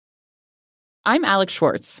I'm Alex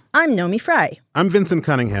Schwartz. I'm Nomi Fry. I'm Vincent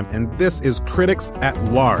Cunningham, and this is Critics at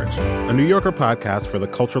Large, a New Yorker podcast for the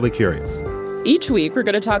culturally curious. Each week, we're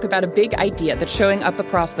going to talk about a big idea that's showing up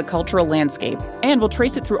across the cultural landscape, and we'll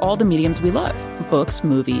trace it through all the mediums we love. Books,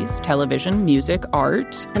 movies, television, music,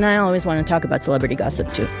 art. And I always want to talk about celebrity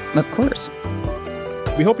gossip, too. Of course.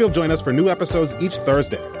 We hope you'll join us for new episodes each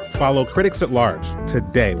Thursday. Follow Critics at Large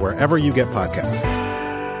today, wherever you get podcasts.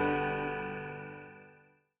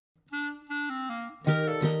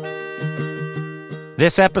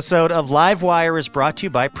 This episode of Livewire is brought to you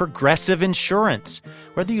by Progressive Insurance.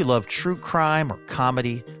 Whether you love true crime or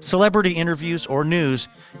comedy, celebrity interviews or news,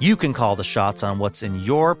 you can call the shots on what's in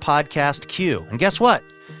your podcast queue. And guess what?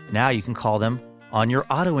 Now you can call them on your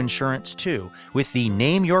auto insurance too with the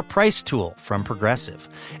Name Your Price tool from Progressive.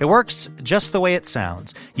 It works just the way it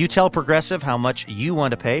sounds. You tell Progressive how much you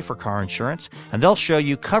want to pay for car insurance, and they'll show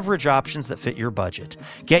you coverage options that fit your budget.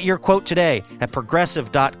 Get your quote today at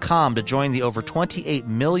Progressive.com to join the over 28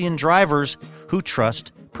 million drivers who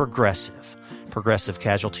trust Progressive. Progressive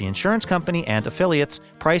Casualty Insurance Company and affiliates.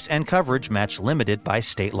 Price and coverage match limited by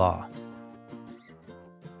state law.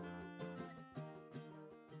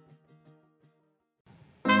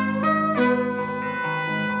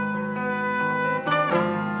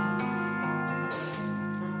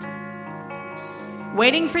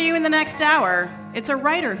 Waiting for you in the next hour, it's a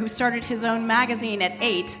writer who started his own magazine at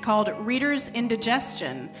 8 called Reader's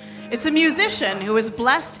Indigestion. It's a musician who was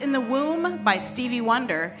blessed in the womb by Stevie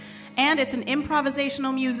Wonder, and it's an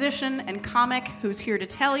improvisational musician and comic who's here to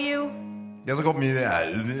tell you...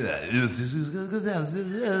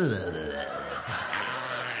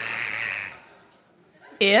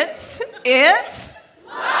 It's...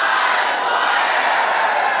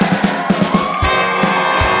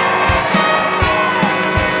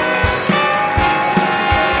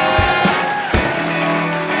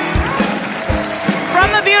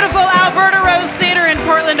 Alberta Rose Theater in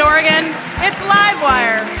Portland, Oregon, it's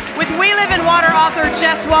Livewire with We Live in Water author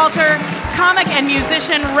Jess Walter, comic and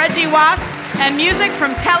musician Reggie Watts, and music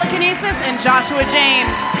from Telekinesis and Joshua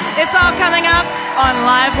James. It's all coming up on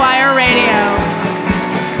Livewire Radio.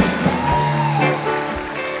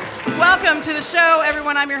 Welcome to the show,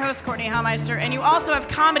 everyone. I'm your host, Courtney Haumeister, and you also have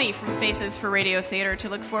comedy from Faces for Radio Theater to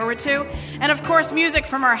look forward to, and of course, music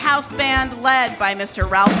from our house band led by Mr.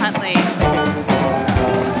 Ralph Huntley.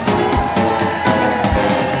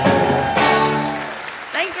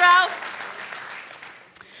 Thanks, Ralph.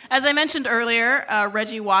 As I mentioned earlier,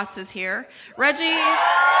 Reggie Watts is here. Reggie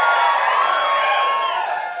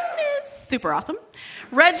is super awesome.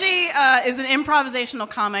 Reggie is an improvisational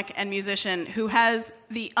comic and musician who has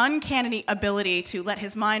the uncanny ability to let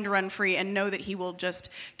his mind run free and know that he will just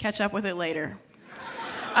catch up with it later.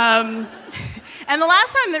 And the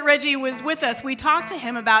last time that Reggie was with us, we talked to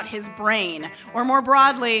him about his brain, or more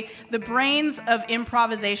broadly, the brains of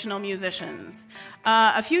improvisational musicians.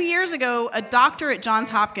 A few years ago, a doctor at Johns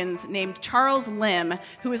Hopkins named Charles Limb,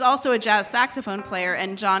 who is also a jazz saxophone player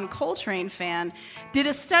and John Coltrane fan, did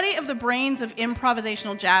a study of the brains of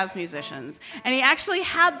improvisational jazz musicians. And he actually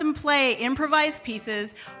had them play improvised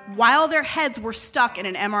pieces while their heads were stuck in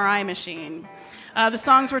an MRI machine. The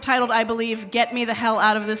songs were titled, I believe, Get Me the Hell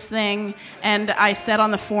Out of This Thing, and I said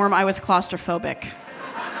on the form I was claustrophobic.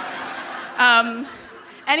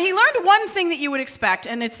 And he learned one thing that you would expect,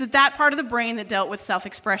 and it's that part of the brain that dealt with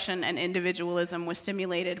self-expression and individualism was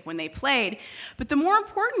stimulated when they played. But the more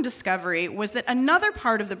important discovery was that another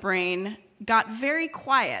part of the brain got very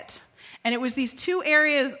quiet. And it was these two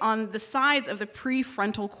areas on the sides of the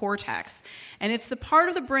prefrontal cortex. And it's the part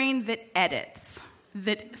of the brain that edits,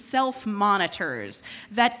 that self-monitors,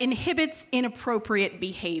 that inhibits inappropriate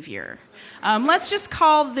behavior. Let's just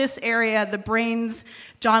call this area the brain's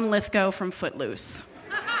John Lithgow from Footloose.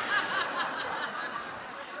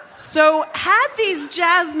 So had these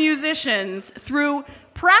jazz musicians, through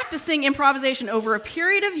practicing improvisation over a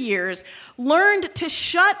period of years, learned to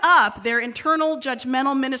shut up their internal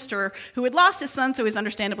judgmental minister who had lost his son, so he was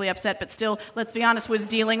understandably upset, but still, let's be honest, was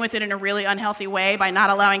dealing with it in a really unhealthy way by not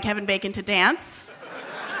allowing Kevin Bacon to dance?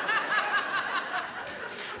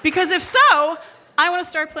 Because if so, I want to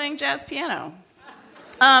start playing jazz piano.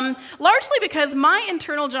 Largely because my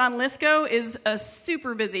internal John Lithgow is a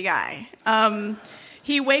super busy guy.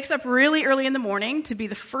 He wakes up really early in the morning to be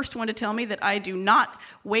the first one to tell me that I do not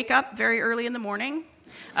wake up very early in the morning.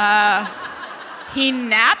 He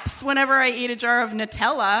naps whenever I eat a jar of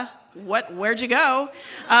Nutella. Where'd you go?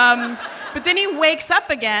 But then he wakes up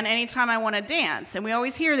again anytime I want to dance. And we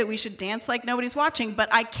always hear that we should dance like nobody's watching, but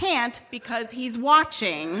I can't because he's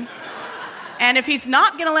watching. And if he's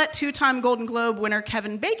not going to let two-time Golden Globe winner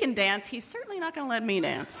Kevin Bacon dance, he's certainly not going to let me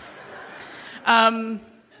dance.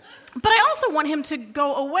 But I also want him to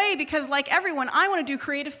go away because, like everyone, I want to do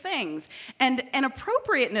creative things. And an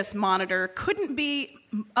appropriateness monitor couldn't be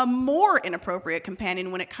a more inappropriate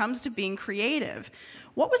companion when it comes to being creative.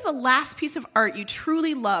 What was the last piece of art you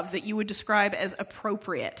truly loved that you would describe as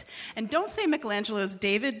appropriate? And don't say Michelangelo's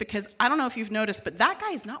David, because I don't know if you've noticed, but that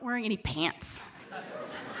guy is not wearing any pants.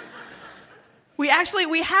 We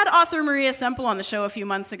had author Maria Semple on the show a few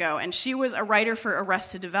months ago, and she was a writer for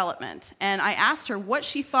Arrested Development. And I asked her what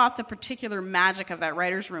she thought the particular magic of that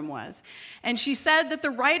writer's room was. And she said that the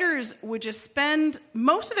writers would just spend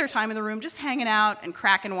most of their time in the room just hanging out and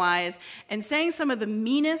cracking wise and saying some of the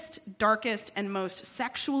meanest, darkest, and most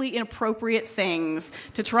sexually inappropriate things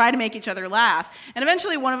to try to make each other laugh. And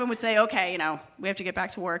eventually one of them would say, okay, we have to get back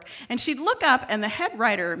to work. And she'd look up, and the head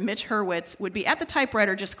writer, Mitch Hurwitz, would be at the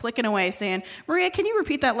typewriter just clicking away saying, Maria, can you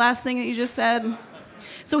repeat that last thing that you just said?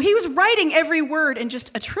 So he was writing every word and just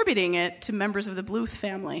attributing it to members of the Bluth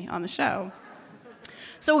family on the show.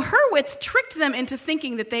 So Hurwitz tricked them into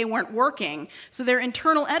thinking that they weren't working, so their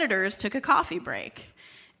internal editors took a coffee break.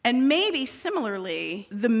 And maybe similarly,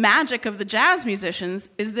 the magic of the jazz musicians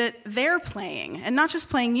is that they're playing, and not just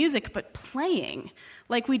playing music, but playing,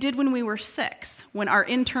 like we did when we were 6, when our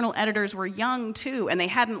internal editors were young too, and they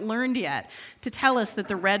hadn't learned yet to tell us that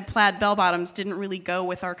the red plaid bell-bottoms didn't really go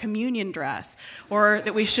with our communion dress, or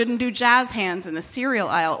that we shouldn't do jazz hands in the cereal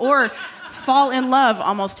aisle, or fall in love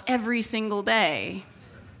almost every single day.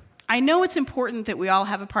 I know it's important that we all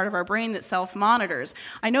have a part of our brain that self-monitors.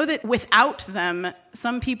 I know that without them,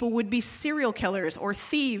 some people would be serial killers or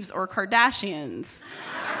thieves or Kardashians.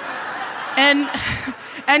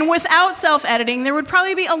 And without self-editing, there would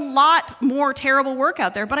probably be a lot more terrible work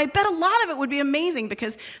out there, but I bet a lot of it would be amazing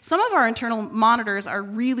because some of our internal monitors are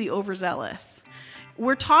really overzealous.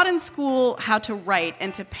 We're taught in school how to write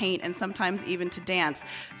and to paint and sometimes even to dance.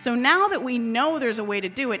 So now that we know there's a way to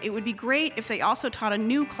do it, it would be great if they also taught a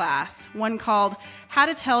new class, one called How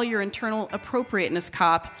to Tell Your Internal Appropriateness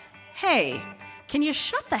Cop, Hey, can you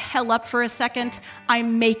shut the hell up for a second?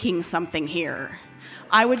 I'm making something here.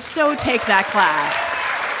 I would so take that class.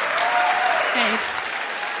 Thanks.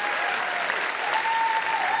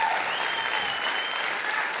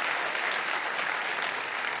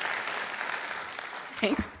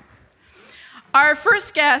 Thanks. Our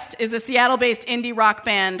first guest is a Seattle-based indie rock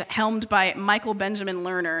band helmed by Michael Benjamin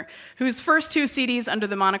Lerner, whose first 2 CDs under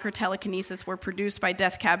the moniker Telekinesis were produced by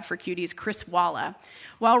Death Cab for Cutie's Chris Walla.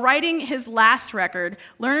 While writing his last record,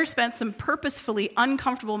 Lerner spent some purposefully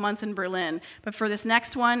uncomfortable months in Berlin, but for this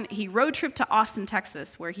next one, he road tripped to Austin,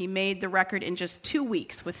 Texas, where he made the record in just 2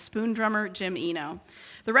 weeks with spoon drummer Jim Eno.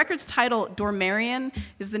 The record's title, Dormarian,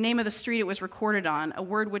 is the name of the street it was recorded on, a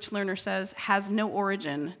word which Lerner says has no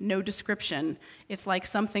origin, no description. It's like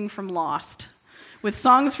something from Lost. With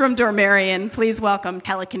songs from Dormarian, please welcome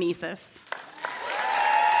Telekinesis.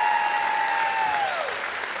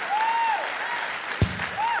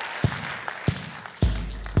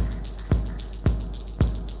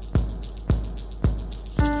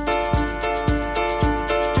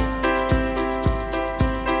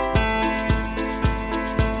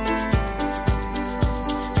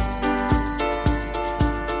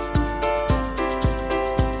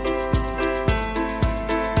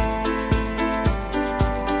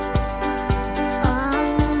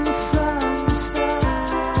 I knew from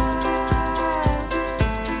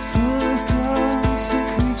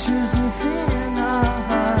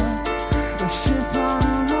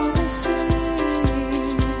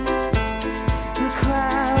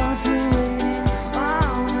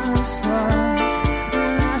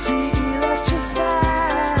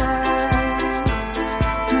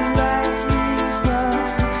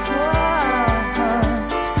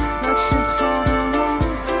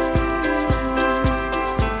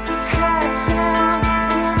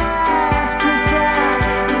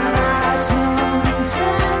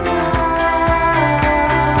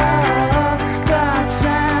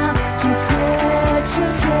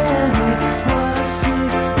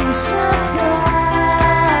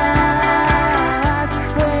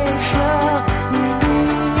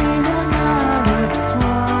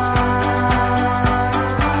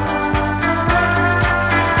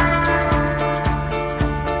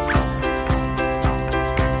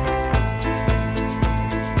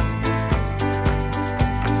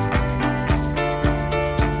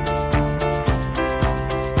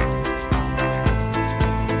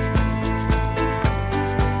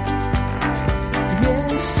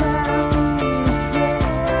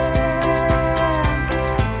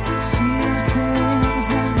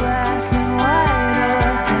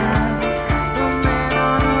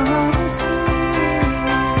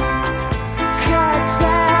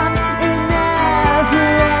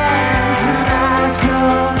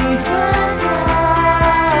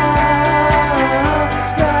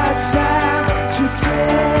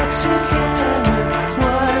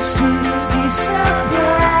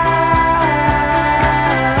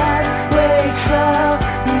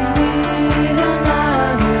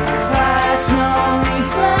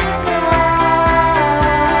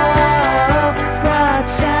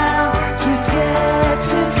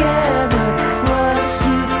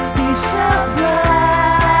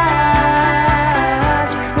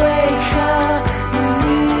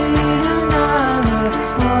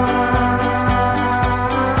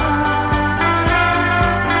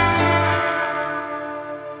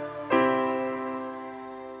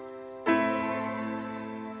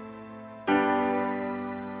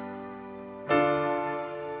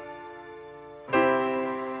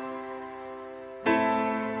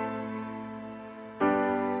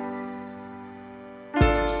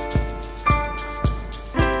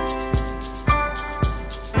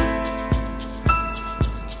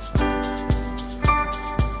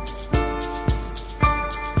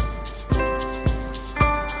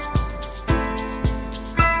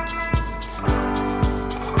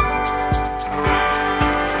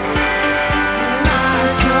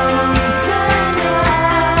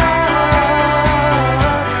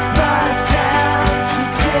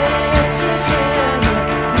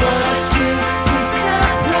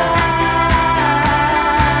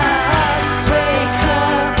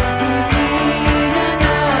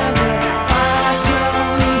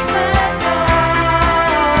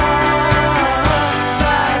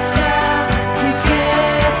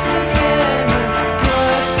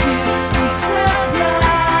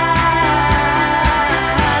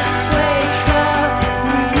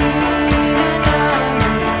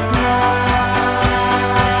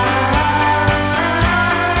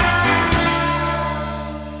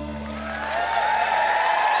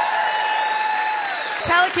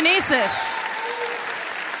Telekinesis.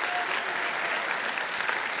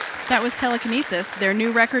 That was Telekinesis. Their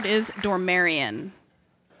new record is Dormarian.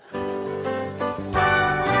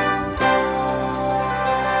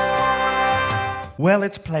 Well,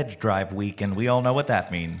 it's Pledge Drive week, and we all know what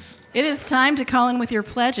that means. It is time to call in with your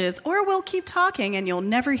pledges, or we'll keep talking and you'll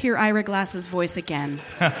never hear Ira Glass's voice again.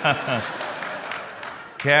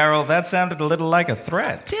 Carol, that sounded a little like a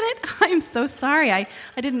threat. Did it? I'm so sorry. I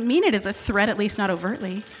didn't mean it as a threat, at least not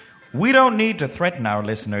overtly. We don't need to threaten our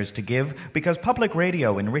listeners to give, because public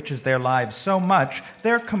radio enriches their lives so much,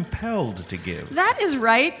 they're compelled to give. That is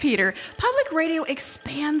right, Peter. Public radio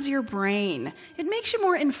expands your brain. It makes you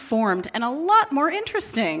more informed and a lot more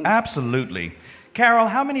interesting. Absolutely. Carol,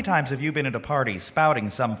 how many times have you been at a party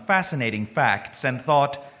spouting some fascinating facts and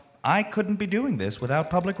thought, I couldn't be doing this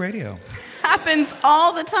without public radio? Happens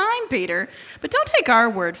all the time, Peter. But don't take our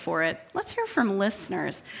word for it. Let's hear from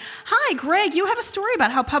listeners. Hi, Greg. You have a story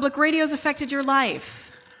about how public radio has affected your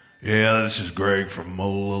life. Yeah, this is Greg from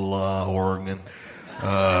Mola, Oregon.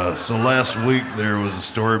 So last week there was a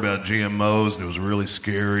story about GMOs, and it was really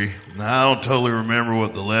scary. Now, I don't totally remember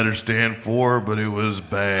what the letters stand for, but it was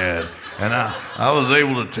bad. And I was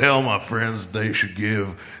able to tell my friends they should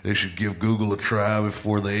give Google a try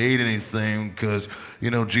before they ate anything, because,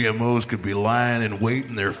 GMOs could be lying in wait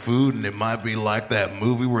in their food, and it might be like that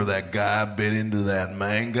movie where that guy bit into that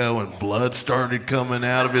mango and blood started coming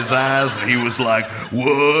out of his eyes, and he was like,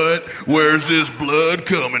 what? Where's this blood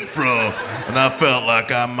coming from? And I felt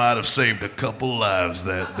like I might have saved a couple lives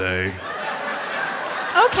that day.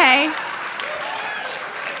 Okay.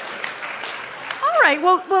 All right,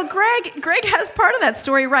 well, Greg has part of that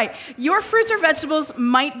story right. Your fruits or vegetables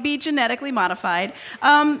might be genetically modified,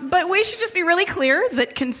 but we should just be really clear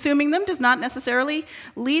that consuming them does not necessarily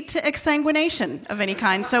lead to exsanguination of any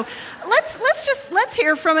kind. So let's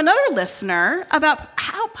hear from another listener about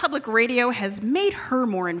how public radio has made her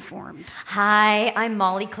more informed. Hi, I'm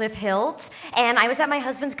Molly Cliff Hiltz, and I was at my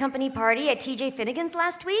husband's company party at TJ Finnegan's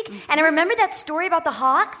last week, and I remember that story about the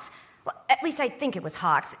hawks. Well, at least I think it was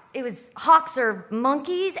hawks. It was hawks or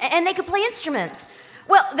monkeys, and they could play instruments.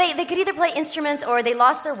 Well, they could either play instruments or they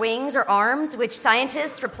lost their wings or arms, which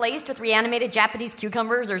scientists replaced with reanimated Japanese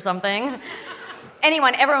cucumbers or something.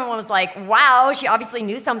 Everyone was like, wow, she obviously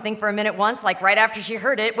knew something for a minute once, like right after she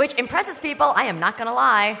heard it, which impresses people, I am not gonna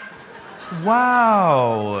lie.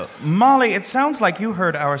 Wow. Molly, it sounds like you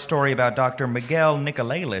heard our story about Dr. Miguel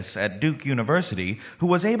Nicolelis at Duke University, who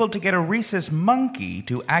was able to get a rhesus monkey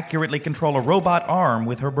to accurately control a robot arm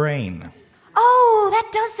with her brain. Oh, that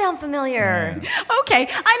does sound familiar. Okay,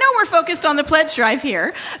 I know we're focused on the pledge drive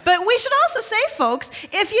here, but we should also say, folks,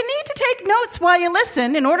 if you need to take notes while you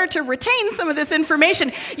listen in order to retain some of this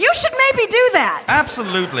information, you should maybe do that.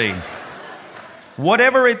 Absolutely.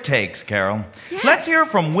 Whatever it takes, Carol. Yes. Let's hear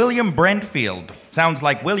from William Brentfield. Sounds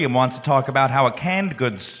like William wants to talk about how a canned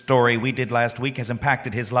goods story we did last week has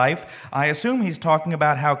impacted his life. I assume he's talking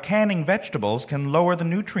about how canning vegetables can lower the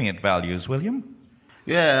nutrient values. William?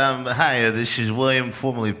 Yeah, hi, this is William,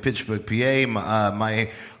 formerly of Pittsburgh, PA. My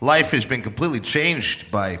life has been completely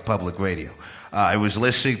changed by public radio. I was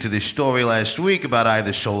listening to this story last week about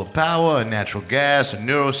either solar power or natural gas or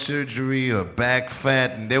neurosurgery or back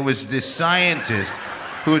fat, and there was this scientist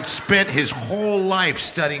who had spent his whole life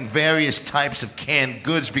studying various types of canned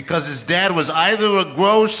goods because his dad was either a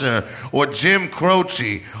grocer or Jim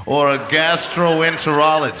Croce or a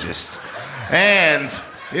gastroenterologist. And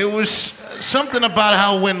it was something about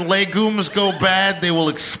how when legumes go bad, they will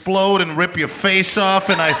explode and rip your face off.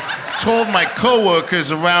 And I told my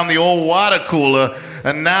coworkers around the old water cooler,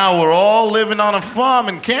 and now we're all living on a farm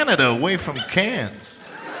in Canada away from cans.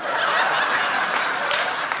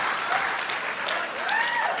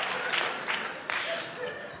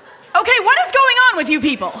 Okay, what is going on with you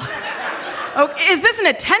people? Oh, is this an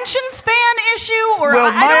attention span issue? Or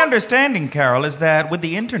Well, my understanding, Carol, is that with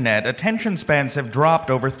the internet, attention spans have dropped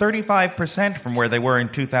over 35% from where they were in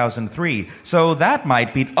 2003. So that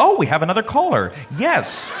might be... Oh, we have another caller.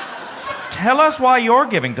 Yes. Tell us why you're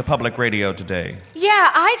giving to public radio today.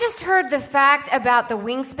 Yeah, I just heard the fact about the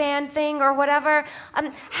wingspan thing or whatever.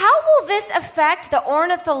 How will this affect the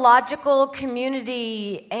ornithological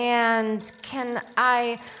community? And can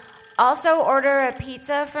I also order a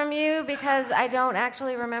pizza from you, because I don't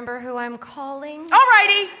actually remember who I'm calling?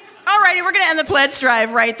 Alrighty, we're going to end the pledge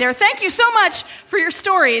drive right there. Thank you so much for your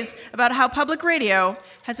stories about how public radio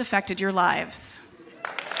has affected your lives.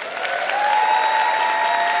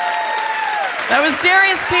 That was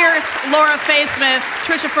Darius Pierce, Laura Faye Smith,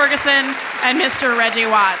 Trisha Ferguson, and Mr. Reggie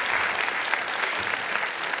Watts.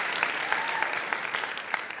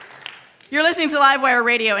 You're listening to Livewire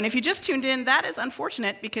Radio, and if you just tuned in, that is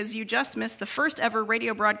unfortunate because you just missed the first ever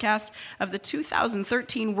radio broadcast of the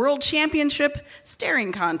 2013 World Championship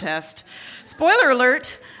Staring Contest. Spoiler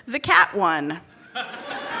alert, the cat won.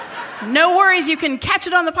 No worries, you can catch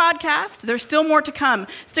it on the podcast. There's still more to come.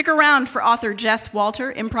 Stick around for author Jess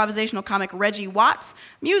Walter, improvisational comic Reggie Watts,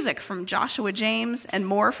 music from Joshua James, and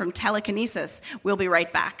more from Telekinesis. We'll be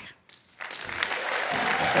right back.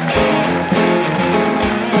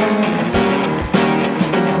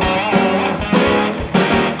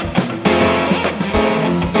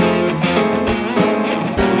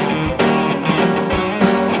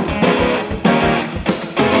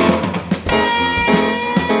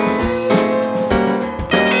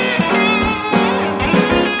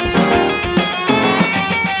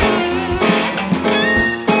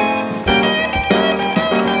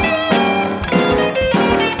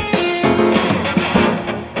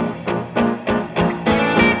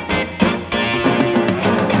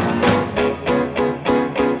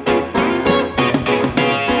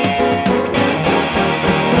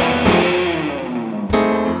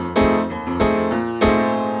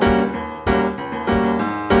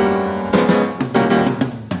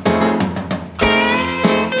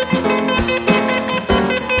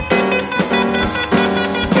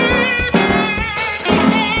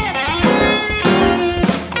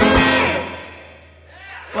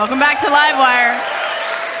 Welcome back to Livewire.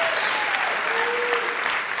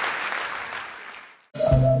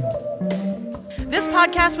 This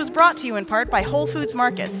podcast was brought to you in part by Whole Foods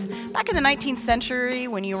Markets. Back in the 19th century,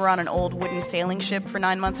 when you were on an old wooden sailing ship for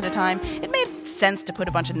 9 months at a time, it made sense to put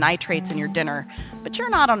a bunch of nitrates in your dinner. But you're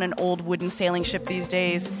not on an old wooden sailing ship these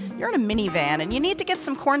days. You're in a minivan, and you need to get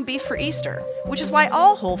some corned beef for Easter, which is why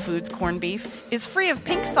all Whole Foods corned beef is free of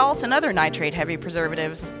pink salts and other nitrate-heavy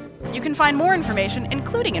preservatives. You can find more information,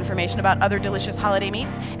 including information about other delicious holiday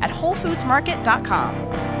meats, at WholeFoodsMarket.com.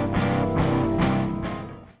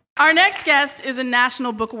 Our next guest is a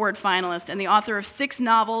National Book Award finalist and the author of 6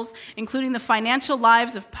 novels, including The Financial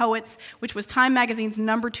Lives of Poets, which was Time Magazine's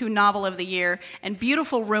 #2 novel of the year, and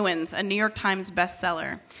Beautiful Ruins, a New York Times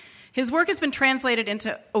bestseller. His work has been translated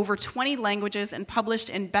into over 20 languages and published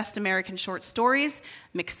in Best American Short Stories,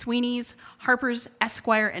 McSweeney's, Harper's,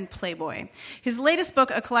 Esquire, and Playboy. His latest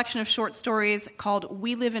book, a collection of short stories called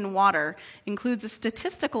We Live in Water, includes a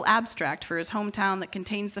statistical abstract for his hometown that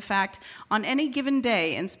contains the fact, on any given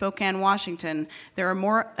day in Spokane, Washington, there are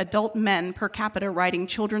more adult men per capita riding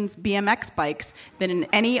children's BMX bikes than in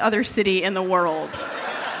any other city in the world.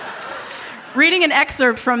 Reading an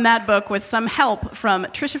excerpt from that book with some help from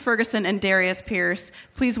Tricia Ferguson and Darius Pierce,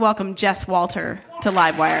 please welcome Jess Walter to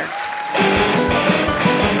Livewire.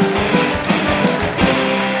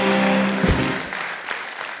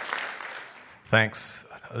 Thanks.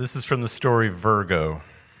 This is from the story Virgo.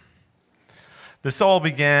 This all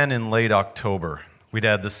began in late October. We'd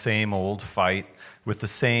had the same old fight with the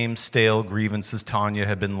same stale grievances Tanya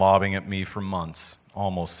had been lobbing at me for months,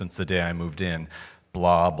 almost since the day I moved in.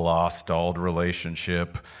 Blah, blah, stalled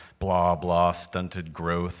relationship. Blah, blah, stunted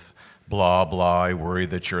growth. Blah, blah, I worry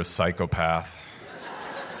that you're a psychopath.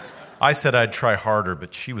 I said I'd try harder,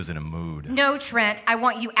 but she was in a mood. No, Trent, I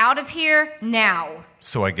want you out of here now.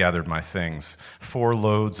 So I gathered my things. 4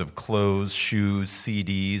 loads of clothes, shoes,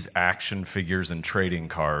 CDs, action figures, and trading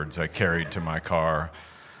cards I carried to my car.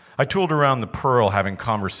 I tooled around the Pearl, having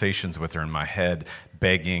conversations with her in my head,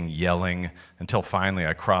 begging, yelling, until finally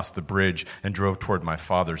I crossed the bridge and drove toward my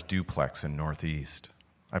father's duplex in Northeast.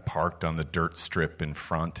 I parked on the dirt strip in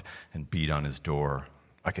front and beat on his door.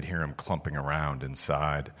 I could hear him clumping around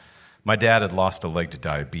inside. My dad had lost a leg to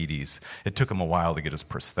diabetes. It took him a while to get his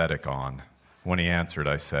prosthetic on. When he answered,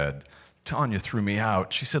 I said, Tanya threw me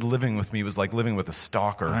out. She said living with me was like living with a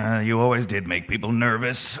stalker. You always did make people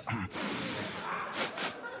nervous.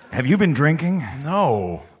 Have you been drinking?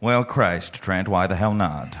 No. Well, Christ, Trent, why the hell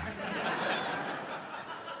not?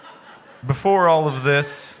 Before all of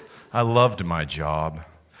this, I loved my job.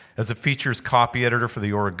 As a features copy editor for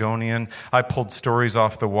The Oregonian, I pulled stories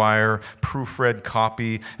off the wire, proofread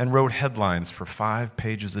copy, and wrote headlines for 5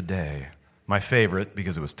 pages a day. My favorite,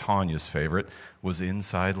 because it was Tanya's favorite, was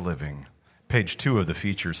Inside Living. Page 2 of the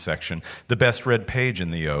features section, the best read page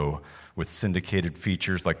in the O, with syndicated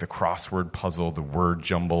features like the crossword puzzle, the word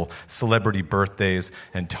jumble, celebrity birthdays,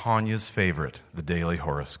 and Tanya's favorite, the daily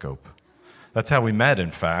horoscope. That's how we met,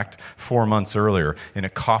 in fact, 4 months earlier in a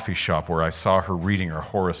coffee shop where I saw her reading her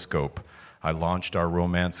horoscope. I launched our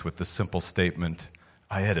romance with the simple statement,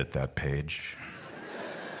 I edit that page.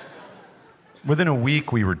 Within a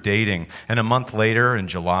week, we were dating, and a month later, in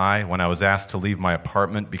July, when I was asked to leave my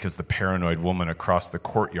apartment because the paranoid woman across the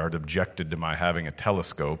courtyard objected to my having a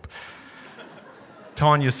telescope,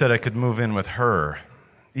 Tanya said I could move in with her.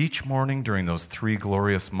 Each morning during those 3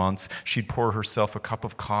 glorious months, she'd pour herself a cup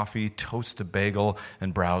of coffee, toast a bagel,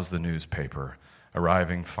 and browse the newspaper,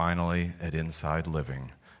 arriving finally at Inside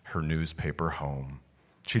Living, her newspaper home.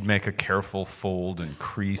 She'd make a careful fold and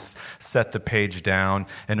crease, set the page down,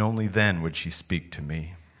 and only then would she speak to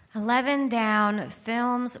me. 11 down,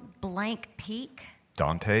 films blank peak.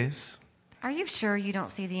 Dante's? Are you sure you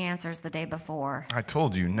don't see the answers the day before? I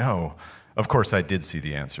told you no. Of course I did see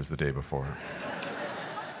the answers the day before.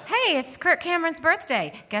 Hey, it's Kirk Cameron's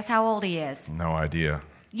birthday. Guess how old he is? No idea.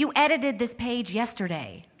 You edited this page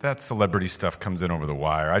yesterday. That celebrity stuff comes in over the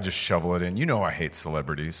wire. I just shovel it in. You know I hate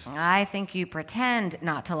celebrities. I think you pretend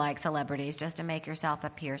not to like celebrities just to make yourself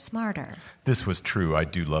appear smarter. This was true. I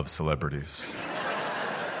do love celebrities.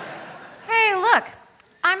 Hey, look.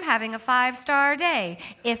 I'm having a 5-star day.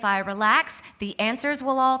 If I relax, the answers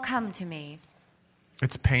will all come to me.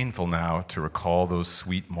 It's painful now to recall those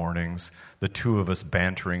sweet mornings, the two of us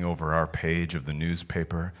bantering over our page of the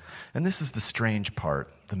newspaper. And this is the strange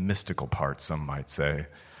part, the mystical part, some might say.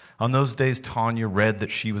 On those days Tanya read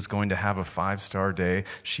that she was going to have a 5-star day,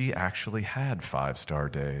 she actually had 5-star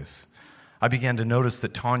days. I began to notice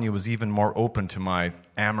that Tanya was even more open to my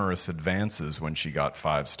amorous advances when she got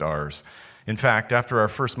 5 stars. In fact, after our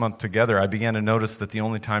first month together, I began to notice that the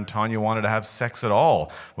only time Tanya wanted to have sex at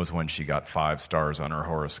all was when she got 5 stars on her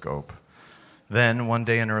horoscope. Then, one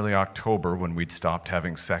day in early October, when we'd stopped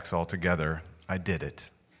having sex altogether, I did it.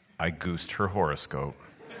 I goosed her horoscope.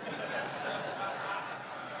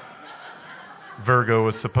 Virgo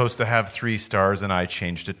was supposed to have 3 stars, and I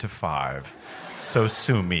changed it to 5. So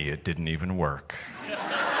sue me, it didn't even work.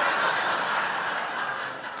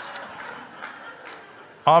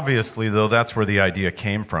 Obviously, though, that's where the idea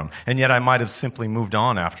came from. And yet I might have simply moved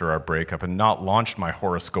on after our breakup and not launched my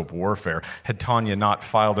horoscope warfare had Tanya not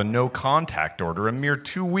filed a no-contact order a mere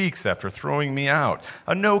 2 weeks after throwing me out.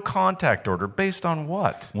 A no-contact order based on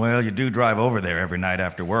what? Well, you do drive over there every night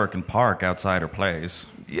after work and park outside her place.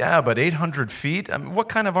 Yeah, but 800 feet? I mean, what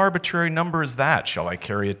kind of arbitrary number is that? Shall I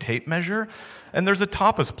carry a tape measure? And there's a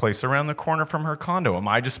tapas place around the corner from her condo. Am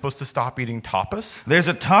I just supposed to stop eating tapas? There's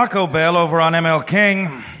a Taco Bell over on ML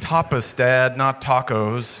King. Tapas, Dad, not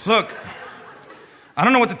tacos. Look, I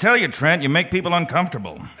don't know what to tell you, Trent. You make people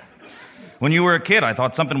uncomfortable. When you were a kid, I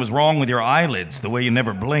thought something was wrong with your eyelids, the way you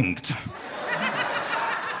never blinked.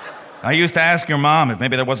 I used to ask your mom if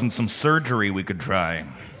maybe there wasn't some surgery we could try.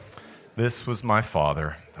 This was my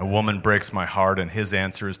father. A woman breaks my heart, and his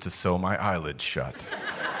answer is to sew my eyelids shut.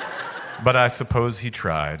 But I suppose he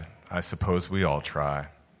tried. I suppose we all try.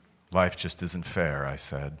 Life just isn't fair, I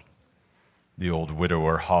said. The old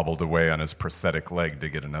widower hobbled away on his prosthetic leg to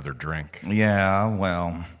get another drink. Yeah,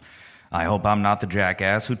 well, I hope I'm not the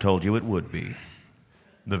jackass who told you it would be.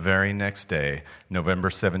 The very next day,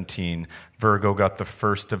 November 17, Virgo got the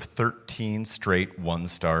first of 13 straight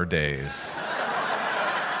 1-star days.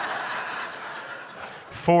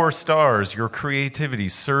 4 stars, your creativity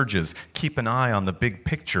surges. Keep an eye on the big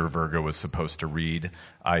picture, Virgo was supposed to read.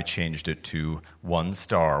 I changed it to 1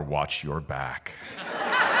 star, watch your back.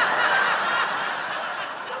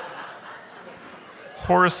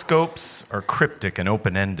 Horoscopes are cryptic and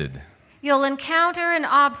open-ended. You'll encounter an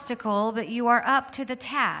obstacle, but you are up to the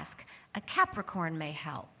task. A Capricorn may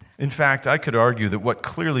help. In fact, I could argue that what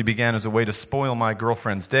clearly began as a way to spoil my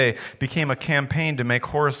girlfriend's day became a campaign to make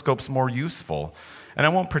horoscopes more useful. And I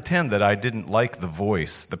won't pretend that I didn't like the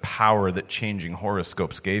voice, the power that changing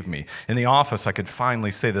horoscopes gave me. In the office, I could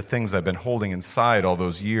finally say the things I've been holding inside all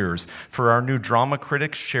those years. For our new drama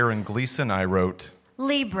critic, Sharon Gleason, I wrote,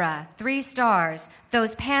 Libra, 3 stars.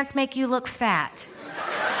 Those pants make you look fat.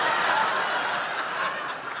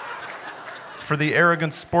 For the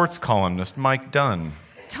arrogant sports columnist, Mike Dunn,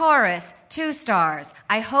 Taurus, 2 stars.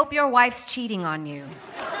 I hope your wife's cheating on you.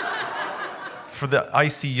 For the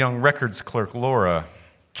icy young records clerk, Laura,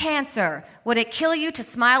 Cancer, would it kill you to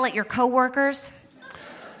smile at your coworkers?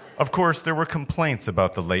 Of course, there were complaints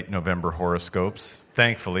about the late November horoscopes.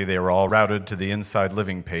 Thankfully, they were all routed to the Inside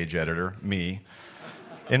Living page editor, me.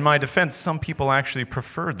 In my defense, some people actually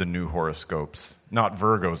preferred the new horoscopes. Not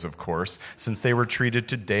Virgos, of course, since they were treated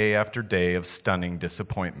to day after day of stunning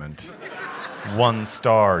disappointment. 1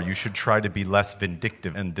 star, you should try to be less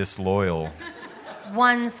vindictive and disloyal.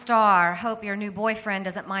 1 star, hope your new boyfriend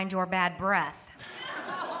doesn't mind your bad breath.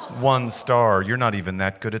 1 star, you're not even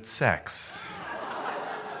that good at sex.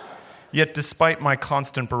 Yet despite my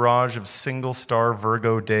constant barrage of single-star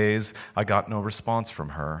Virgo days, I got no response from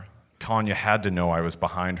her. Tanya had to know I was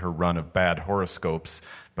behind her run of bad horoscopes,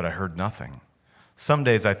 but I heard nothing. Some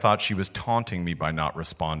days I thought she was taunting me by not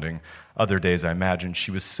responding. Other days I imagined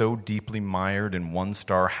she was so deeply mired in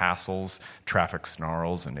one-star hassles, traffic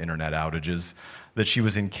snarls, and internet outages that she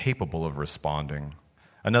was incapable of responding.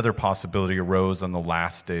 Another possibility arose on the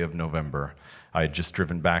last day of November. I had just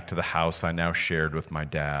driven back to the house I now shared with my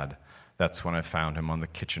dad. That's when I found him on the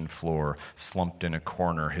kitchen floor, slumped in a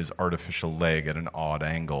corner, his artificial leg at an odd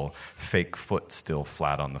angle, fake foot still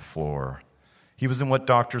flat on the floor. He was in what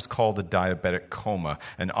doctors called a diabetic coma,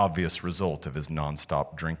 an obvious result of his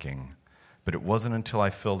nonstop drinking. But it wasn't until I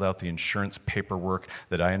filled out the insurance paperwork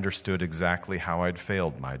that I understood exactly how I'd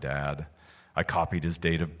failed my dad. I copied his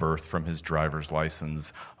date of birth from his driver's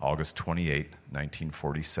license, August 28,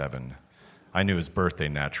 1947. I knew his birthday,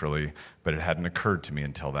 naturally, but it hadn't occurred to me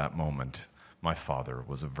until that moment. My father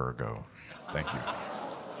was a Virgo. Thank you.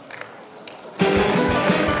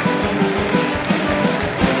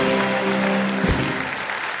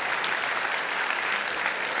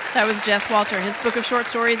 That was Jess Walter. His book of short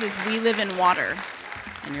stories is We Live in Water.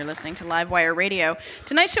 And you're listening to Livewire Radio.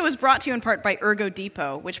 Tonight's show is brought to you in part by Ergo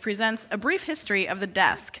Depot, which presents a brief history of the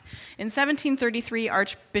desk. In 1733,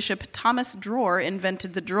 Archbishop Thomas Dror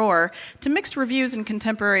invented the drawer to mixed reviews in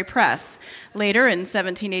contemporary press. Later, in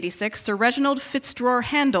 1786, Sir Reginald Fitzdrawer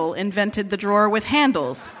Handel invented the drawer with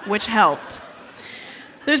handles, which helped.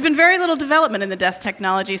 There's been very little development in the desk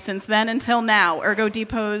technology since then until now. Ergo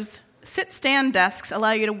Depot's sit-stand desks allow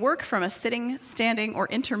you to work from a sitting, standing, or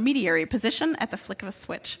intermediary position at the flick of a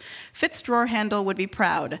switch. Fitzdrawer Handel would be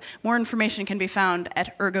proud. More information can be found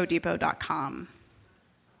at ergodepot.com.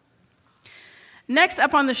 Next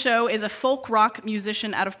up on the show is a folk rock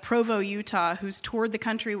musician out of Provo, Utah, who's toured the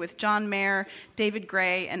country with John Mayer, David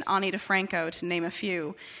Gray, and Ani DeFranco, to name a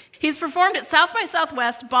few. He's performed at South by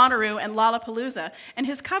Southwest, Bonnaroo, and Lollapalooza, and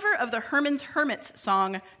his cover of the Herman's Hermits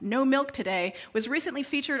song, No Milk Today, was recently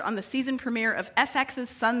featured on the season premiere of FX's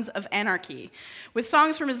Sons of Anarchy. With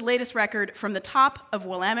songs from his latest record, From the Top of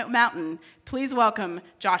Willamette Mountain, please welcome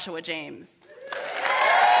Joshua James.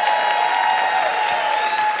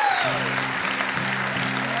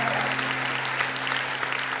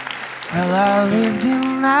 Well, I lived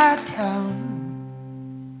in that town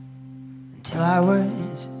until I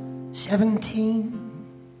was 17.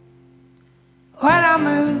 When I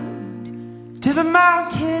moved to the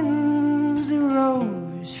mountains that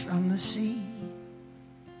rose from the sea,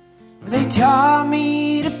 they taught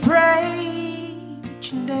me to pray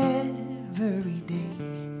each and every day.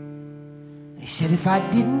 They said if I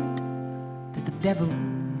didn't, that the devil,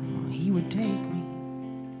 he would take me.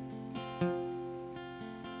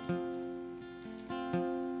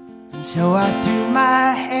 And so I threw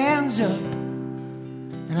my hands up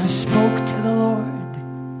and I spoke to the Lord.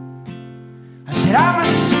 I said, I'm a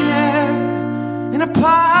sinner, an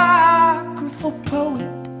apocryphal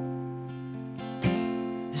poet.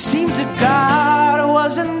 It seems that God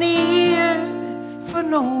wasn't near, for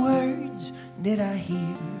no words did I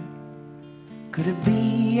hear. Could it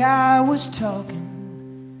be I was talking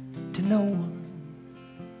to no one?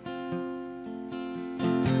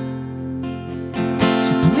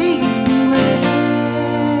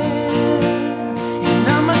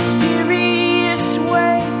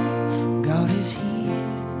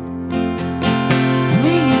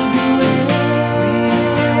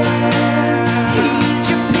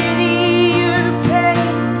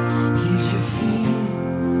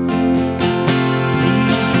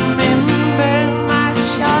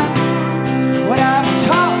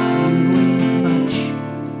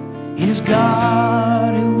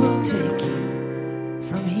 God who will take you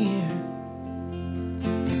from here.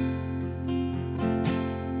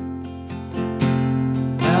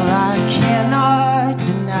 Well, I cannot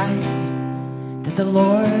deny that the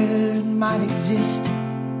Lord might exist,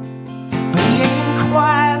 but he ain't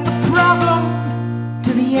quite the problem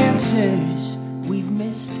to the answers we've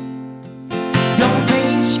missed. Don't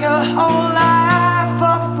base your whole life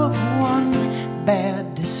off of one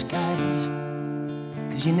bad disguise,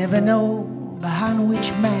 'cause you never know behind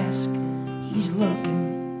which mask he's looking.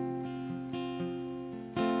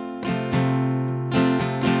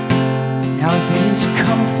 Now if there's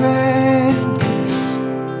comfort and peace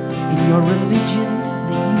in your religion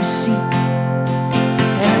that you seek,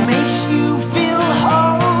 and it makes you feel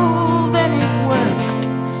whole, then it worked,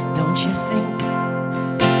 don't you think?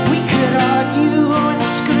 We could argue and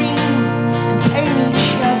scream and paint each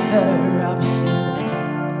other obscene,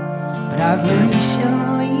 but I've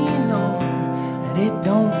recently known that it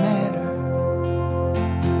don't matter.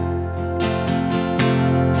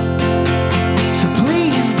 So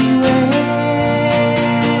please beware,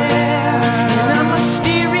 in a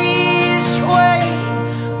mysterious way,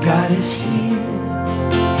 God is here.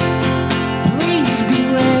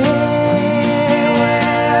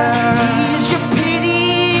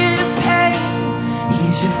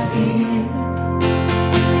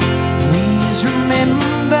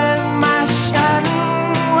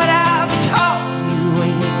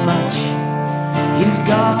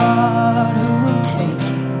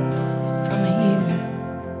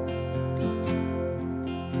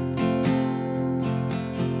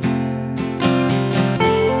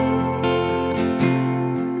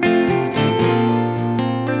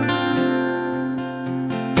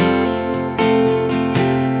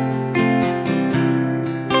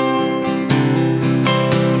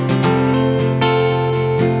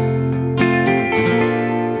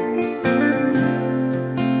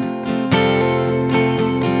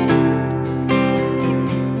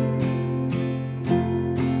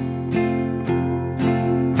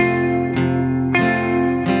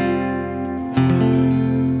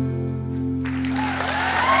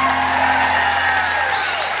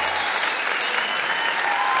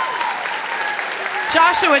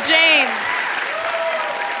 Joshua James.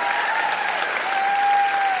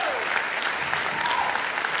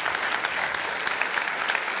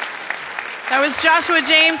 That was Joshua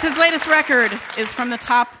James. His latest record is from the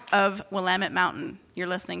top of Willamette Mountain. You're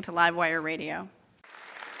listening to Livewire Radio.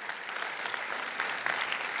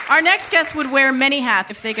 Our next guest would wear many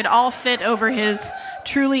hats if they could all fit over his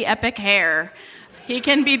truly epic hair. He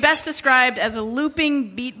can be best described as a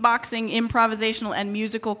looping, beatboxing, improvisational, and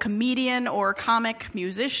musical comedian or comic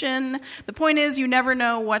musician. The point is, you never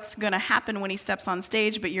know what's going to happen when he steps on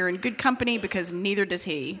stage, but you're in good company because neither does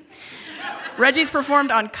he. Reggie's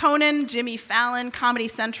performed on Conan, Jimmy Fallon, Comedy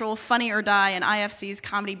Central, Funny or Die, and IFC's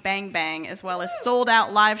Comedy Bang Bang, as well as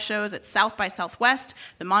sold-out live shows at South by Southwest,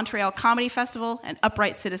 the Montreal Comedy Festival, and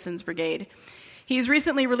Upright Citizens Brigade. He's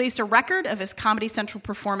recently released a record of his Comedy Central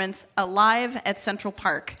performance, Alive at Central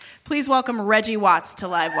Park. Please welcome Reggie Watts to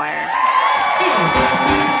Livewire.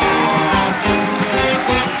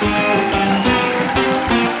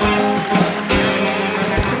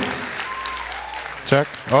 Check.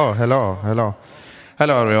 Oh, hello,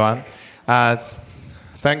 everyone.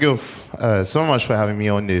 Thank you so much for having me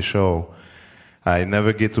on this show. I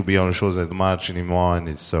never get to be on shows that much anymore, and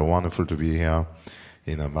it's wonderful to be here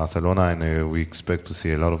in Barcelona. And we expect to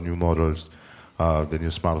see a lot of new models, the new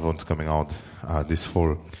smartphones coming out this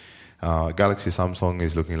fall. Galaxy Samsung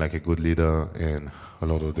is looking like a good leader in a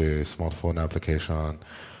lot of the smartphone application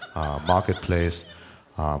marketplace.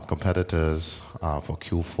 Competitors for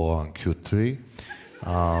Q4 and Q3.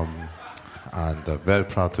 And very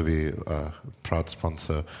proud to be a proud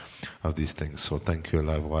sponsor of these things. So thank you,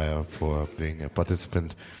 Livewire, for being a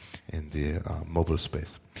participant in the mobile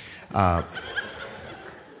space.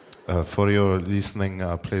 For your listening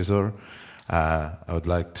pleasure, I would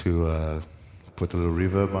like to put a little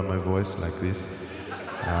reverb on my voice like this,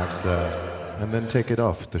 and then take it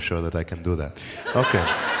off to show that I can do that. Okay,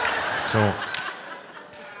 so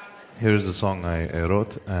here's the song I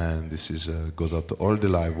wrote, and this is goes out to all the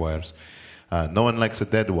live wires. No one likes a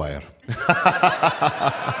dead wire.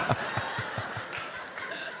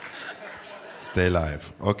 Stay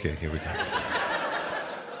live. Okay, here we go.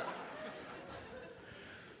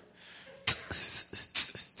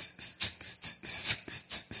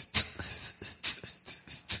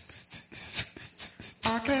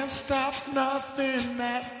 I can't stop nothing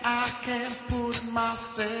that I can't put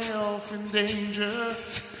myself in danger.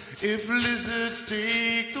 If lizards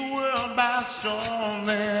take the world by storm,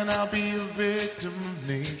 then I'll be a victim of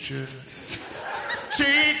nature.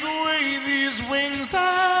 Take away these wings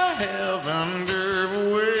I have and give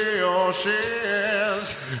away your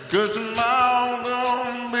shares. 'Cause tomorrow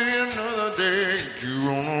gonna be another day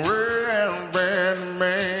you're on a real bad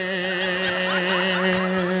man.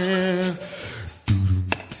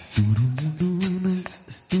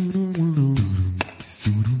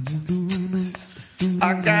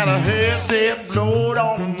 I got a headset blowed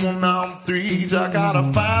on 1 on 3s. I got a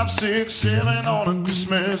 5, 6, 7 on a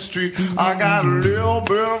Christmas tree. I got a little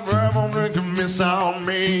bit of rebel that can miss on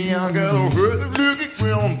me. I got a hurt looking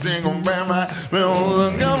film thing on my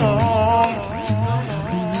well, come on.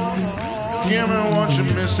 Give me what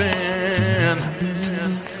you're missing.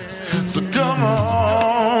 So come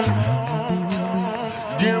on.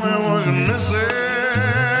 Give me what you're missing.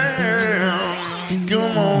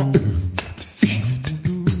 Come on.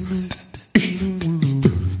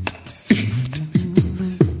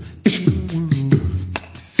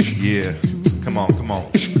 Yeah, come on.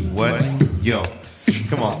 What? Yo,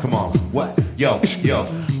 come on. What? Yo.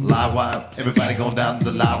 Live wire, everybody going down to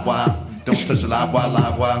the live wire. Don't touch the live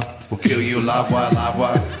wire. We'll kill you, live wire.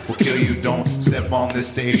 We'll kill you, don't step on this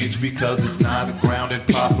stage because it's not grounded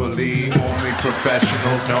properly. Only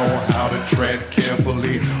professionals know how to tread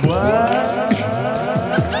carefully. What?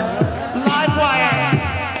 Live wire.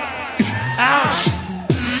 Ouch.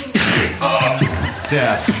 Oh.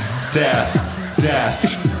 Death.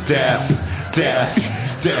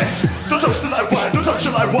 Don't touch the live wire, don't touch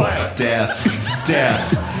the live wire. Death.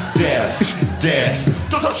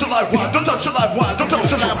 Don't touch the live wire, don't touch the live wire, don't touch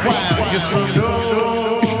the live wire. Yes, I know.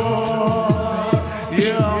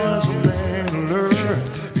 Yeah, there's a man alert.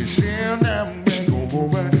 You see him now, man, go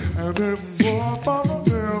back. I've been born for the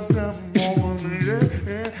girl,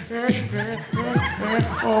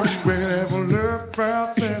 oh, baby, alert, proud,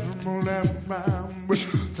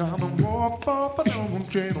 time to walk off, I don't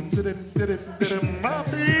care, did it, my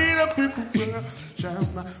feet up, people will shine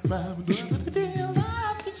my deal, I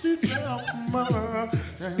think she's down from my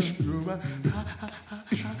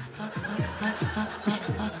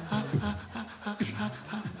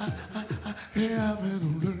yeah, I've been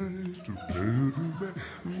learning to play.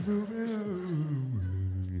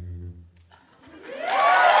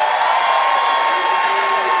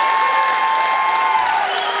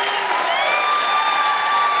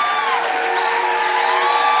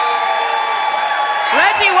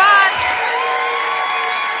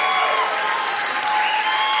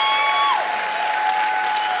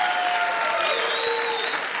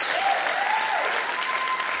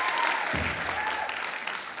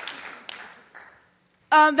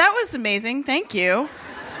 That was amazing. Thank you.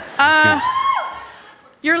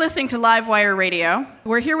 You're listening to Livewire Radio.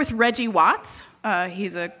 We're here with Reggie Watts.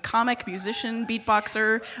 He's a comic, musician,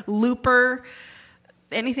 beatboxer, looper.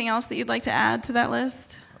 Anything else that you'd like to add to that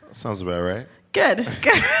list? Sounds about right. Good.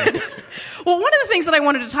 Well, one of the things that I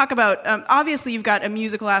wanted to talk about, obviously you've got a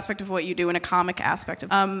musical aspect of what you do and a comic aspect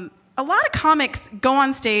of a lot of comics go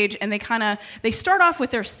on stage and they start off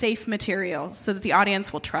with their safe material so that the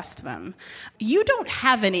audience will trust them. You don't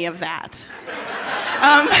have any of that.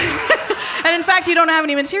 And in fact, you don't have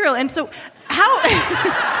any material. And so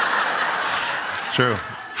It's true.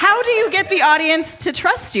 How do you get the audience to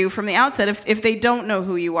trust you from the outset if they don't know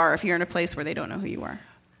who you are, if you're in a place where they don't know who you are?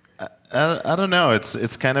 I don't know.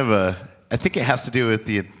 It's kind of I think it has to do with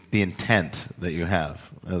the intent that you have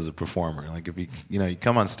as a performer. Like if you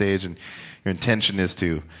come on stage and your intention is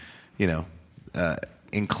to,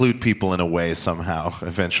 include people in a way somehow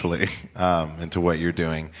eventually into what you're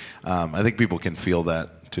doing. I think people can feel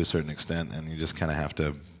that to a certain extent, and you just kind of have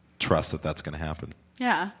to trust that that's going to happen.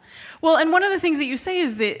 Yeah. Well, and one of the things that you say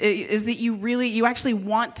is that you actually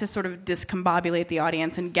want to sort of discombobulate the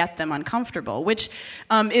audience and get them uncomfortable, which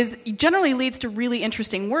generally leads to really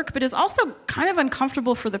interesting work, but is also kind of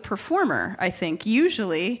uncomfortable for the performer, I think,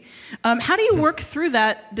 usually. How do you work through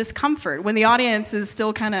that discomfort when the audience is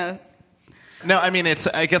still kind of... No, I mean,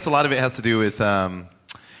 I guess a lot of it has to do with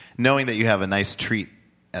knowing that you have a nice treat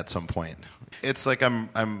at some point. It's like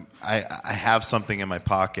I have something in my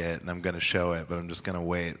pocket and I'm going to show it, but I'm just going to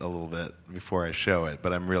wait a little bit before I show it.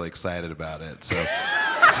 But I'm really excited about it, so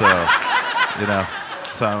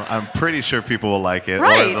I'm pretty sure people will like it,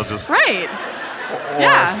 right? Or they'll just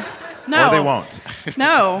Yeah. No. Or they won't.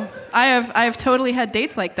 No, I have totally had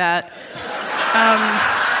dates like that.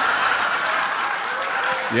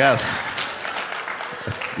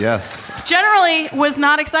 Yes. Generally, was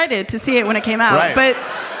not excited to see it when it came out, right.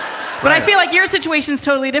 But I feel like your situation's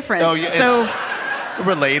totally different. Oh, yeah, it's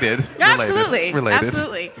related. Absolutely. Related.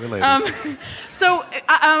 So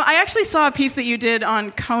I actually saw a piece that you did on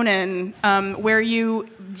Conan where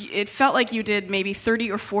it felt like you did maybe 30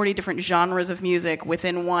 or 40 different genres of music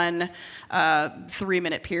within one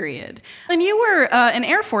 3-minute period. And you were an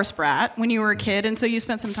Air Force brat when you were a kid, and so you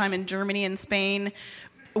spent some time in Germany and Spain.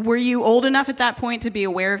 Were you old enough at that point to be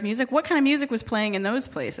aware of music? What kind of music was playing in those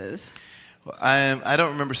places? I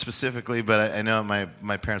don't remember specifically, but I know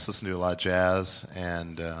my parents listened to a lot of jazz,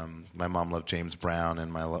 and my mom loved James Brown,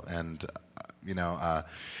 and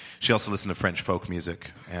she also listened to French folk music,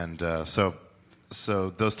 and so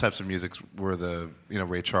those types of music were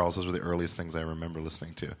Ray Charles. Those were the earliest things I remember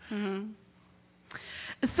listening to. Mm-hmm.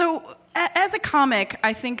 So, as a comic,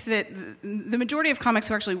 I think that the majority of comics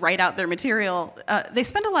who actually write out their material, they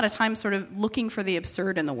spend a lot of time sort of looking for the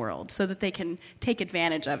absurd in the world so that they can take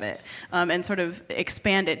advantage of it and sort of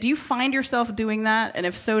expand it. Do you find yourself doing that? And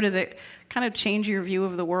if so, does it kind of change your view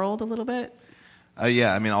of the world a little bit?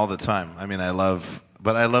 Yeah, I mean, all the time. I mean, I love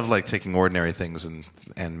like taking ordinary things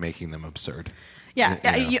and making them absurd. Yeah,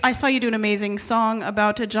 I saw you do an amazing song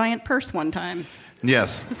about a giant purse one time.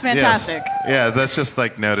 Yes. It's fantastic. Yes. Yeah, that's just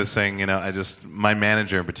like noticing, my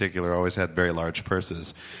manager in particular always had very large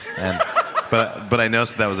purses. But I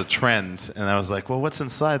noticed that was a trend, and I was like, well, what's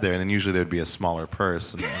inside there? And then usually there'd be a smaller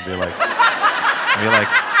purse, and I'd be like,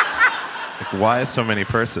 why so many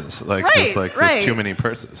purses? There's too many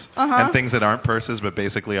purses. Uh-huh. And things that aren't purses, but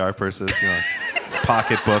basically are purses,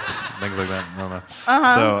 pocketbooks, things like that. I don't know.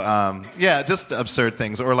 Uh-huh. So, just absurd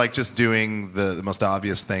things, or like just doing the most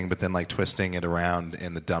obvious thing, but then like twisting it around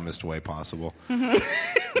in the dumbest way possible. Mm-hmm.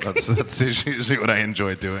 That's usually what I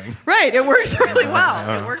enjoy doing. Right, it works really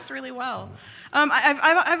well.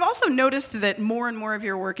 I've also noticed that more and more of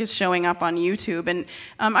your work is showing up on YouTube, and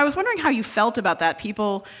I was wondering how you felt about that.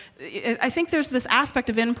 I think there's this aspect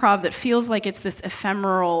of improv that feels like it's this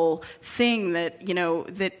ephemeral thing that,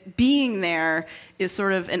 that being there is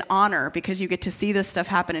sort of an honor because you get to see this stuff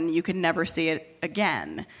happen and you can never see it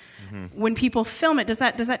again. Mm-hmm. When people film it, does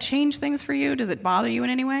that change things for you? Does it bother you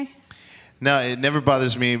in any way? No, it never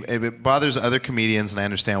bothers me. It bothers other comedians, and I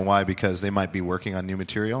understand why, because they might be working on new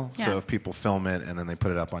material. Yeah. So if people film it and then they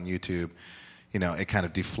put it up on YouTube, it kind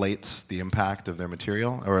of deflates the impact of their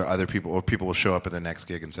material, or people will show up at their next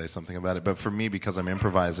gig and say something about it. But for me, because I'm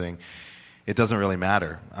improvising, it doesn't really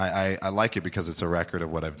matter. I like it because it's a record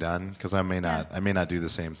of what I've done, because I may not do the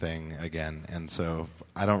same thing again, and so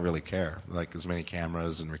I don't really care. Like, as many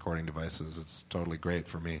cameras and recording devices, it's totally great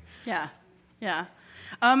for me. Yeah.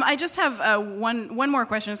 I just have one more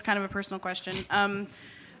question. It's kind of a personal question.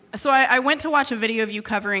 So I went to watch a video of you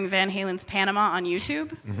covering Van Halen's Panama on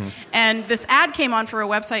YouTube, and this ad came on for a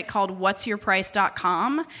website called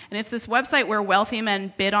whatsyourprice.com, and it's this website where wealthy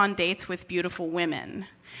men bid on dates with beautiful women.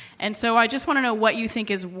 And so I just want to know what you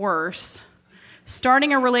think is worse,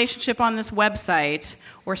 starting a relationship on this website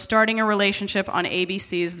or starting a relationship on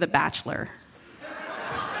ABC's The Bachelor.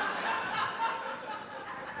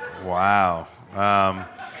 Wow.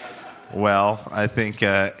 Well, I think...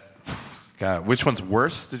 God, which one's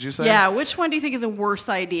worse, did you say? Yeah, which one do you think is a worse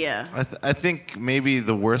idea? I think maybe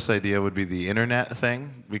the worst idea would be the internet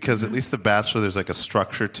thing, because at least The Bachelor, there's like a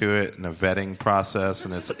structure to it and a vetting process,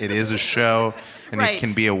 and it is a show, and Right. you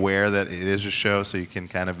can be aware that it is a show, so you can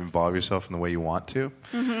kind of involve yourself in the way you want to.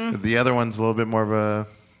 Mhm. The other one's a little bit more of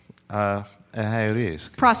a high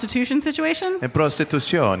risk. Prostitution situation? And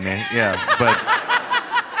prostituzione, yeah, but...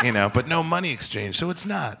 but no money exchange, so it's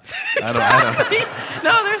not. I don't.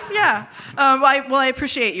 No, there's I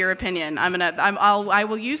appreciate your opinion. I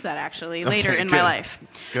will use that actually later Okay, in good. my life.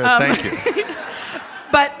 Good, thank you.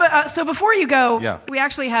 But so before you go, Yeah. we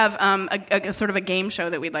actually have a sort of a game show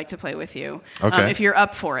that we'd like to play with you. Okay. If you're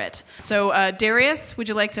up for it. So Darius, would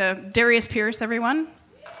you like to Darius Pierce, everyone?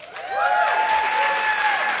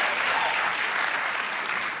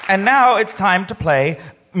 And now it's time to play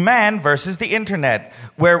Man versus the Internet,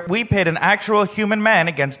 where we pit an actual human man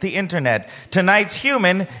against the Internet. Tonight's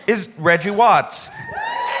human is Reggie Watts.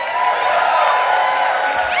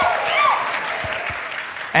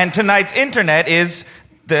 And tonight's Internet is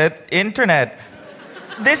the Internet.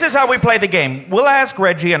 This is how we play the game. We'll ask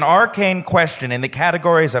Reggie an arcane question in the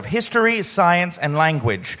categories of history, science, and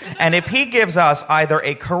language. And if he gives us either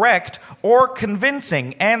a correct or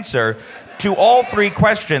convincing answer to all three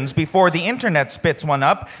questions before the Internet spits one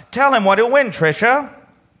up, tell him what he'll win, Trisha.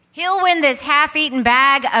 He'll win this half-eaten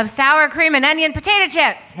bag of sour cream and onion potato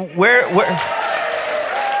chips.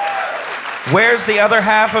 Where's the other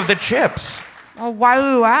half of the chips? Well, why do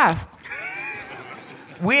you ask?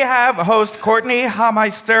 We have host Courtney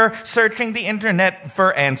Hameister searching the Internet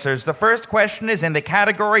for answers. The first question is in the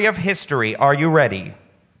category of history. Are you ready?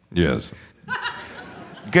 Yes.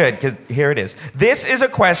 Good, because here it is. This is a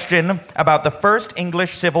question about the First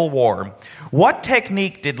English Civil War. What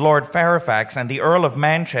technique did Lord Fairfax and the Earl of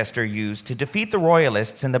Manchester use to defeat the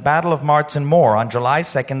Royalists in the Battle of Marton Moor on July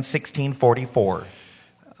 2nd, 1644?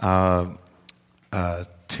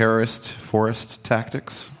 Terrorist forest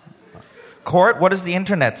tactics. Court, what does the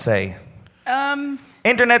Internet say?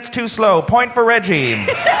 Internet's too slow. Point for Reggie.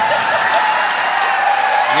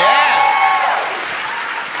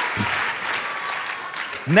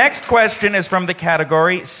 Next question is from the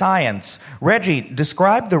category science. Reggie,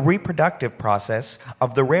 describe the reproductive process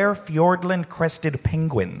of the rare Fiordland crested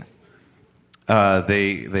penguin.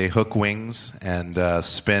 They hook wings and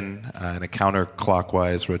spin in a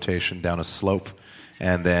counterclockwise rotation down a slope,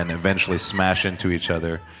 and then eventually smash into each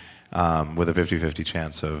other with a 50-50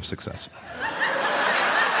 chance of success.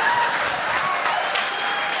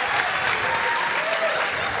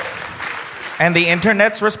 And the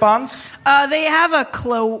Internet's response? They have a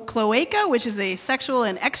cloaca, which is a sexual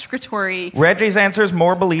and excretory... Reggie's answer is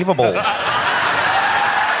more believable.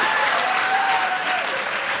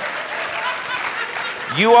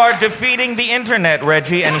 You are defeating the Internet,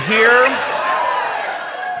 Reggie, and here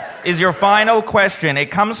is your final question.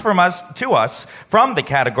 It comes to us from the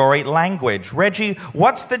category language. Reggie,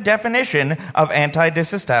 what's the definition of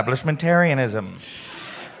anti-disestablishmentarianism?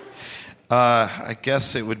 I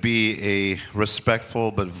guess it would be a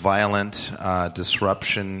respectful but violent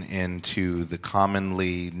disruption into the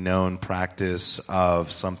commonly known practice of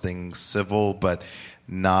something civil but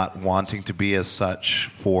not wanting to be as such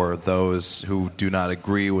for those who do not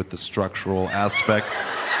agree with the structural aspect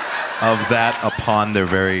of that upon their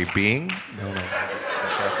very being.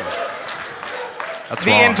 That's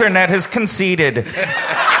the wrong. Internet has conceded.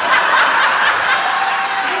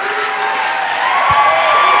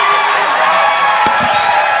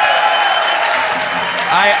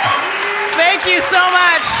 Thank you so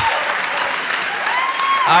much.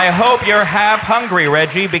 I hope you're half hungry,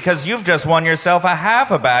 Reggie, because you've just won yourself a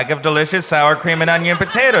half a bag of delicious sour cream and onion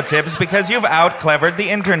potato chips because you've out-clevered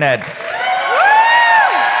the Internet.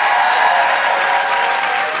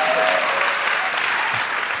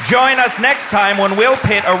 Join us next time when we'll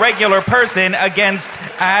pit a regular person against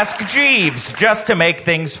Ask Jeeves, just to make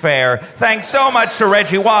things fair. Thanks so much to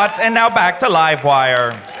Reggie Watts, and now back to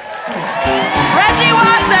Livewire. Reggie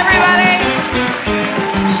Watts, everybody!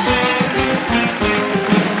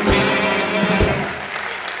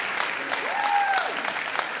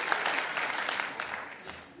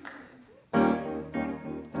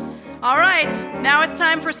 All right, now it's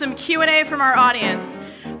time for some Q&A from our audience.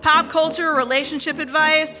 pop culture, relationship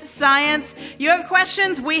advice, science. You have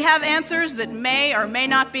questions, we have answers that may or may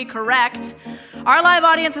not be correct. Our live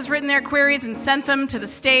audience has written their queries and sent them to the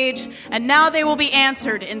stage, and now they will be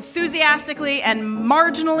answered enthusiastically and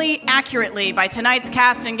marginally accurately by tonight's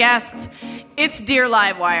cast and guests. It's Dear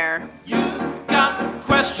Livewire. You've got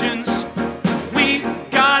questions, we've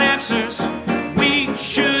got answers. We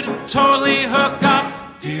should totally hook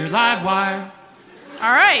up, Dear Livewire.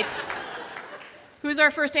 All right. Who's our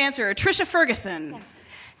first answer? Tricia Ferguson. Yes.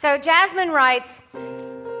 So Jasmine writes,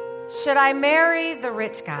 should I marry the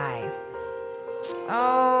rich guy?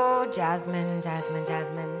 Oh, Jasmine.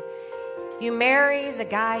 You marry the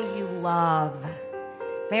guy you love.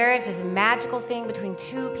 Marriage is a magical thing between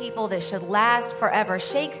two people that should last forever.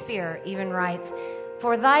 Shakespeare even writes,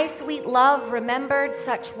 for thy sweet love remembered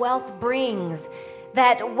such wealth brings,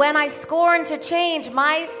 that when I scorn to change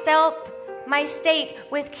myself, my state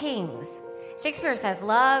with kings. Shakespeare says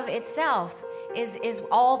love itself is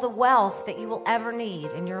all the wealth that you will ever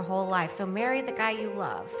need in your whole life. So marry the guy you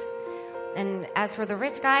love. And as for the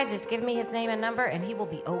rich guy, just give me his name and number and he will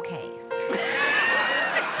be okay.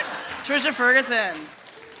 Tricia Ferguson.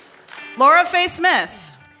 Laura Faye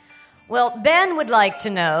Smith. Well, Ben would like to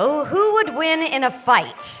know, who would win in a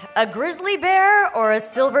fight? A grizzly bear or a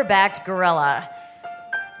silverbacked gorilla?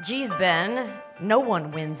 Geez, Ben, no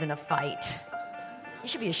one wins in a fight. You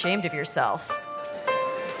should be ashamed of yourself.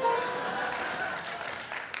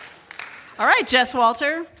 All right, Jess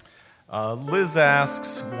Walter. Liz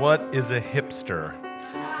asks, what is a hipster?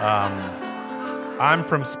 I'm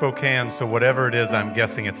from Spokane, so whatever it is, I'm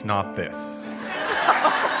guessing it's not this.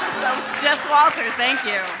 That was Jess Walter, thank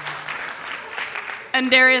you. And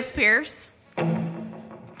Darius Pierce.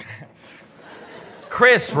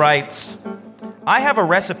 Chris writes, I have a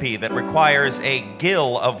recipe that requires a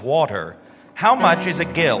gill of water. How much is a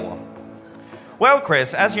gill? Well,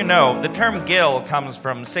 Chris, as you know, the term gill comes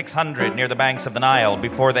from 600 near the banks of the Nile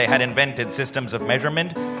before they had invented systems of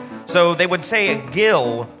measurement. So they would say a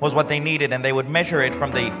gill was what they needed, and they would measure it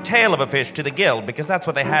from the tail of a fish to the gill, because that's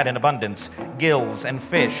what they had in abundance, gills and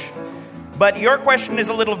fish. But your question is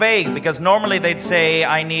a little vague, because normally they'd say,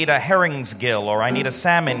 I need a herring's gill, or I need a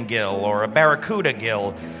salmon gill, or a barracuda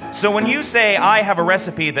gill. So when you say, I have a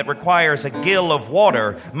recipe that requires a gill of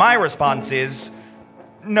water, my response is,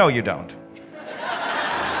 no, you don't.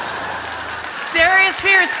 Darius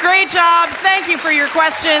Pierce, great job. Thank you for your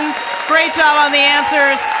questions. Great job on the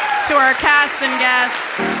answers to our cast and guests.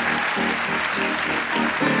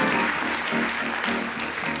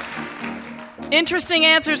 Interesting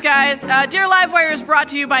answers, guys. Dear Livewire is brought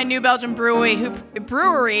to you by New Belgium Brewery,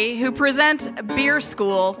 who present Beer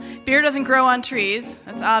School. Beer doesn't grow on trees.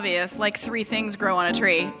 That's obvious. Like 3 things grow on a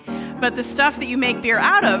tree. But the stuff that you make beer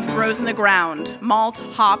out of grows in the ground. Malt,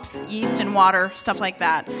 hops, yeast, and water, stuff like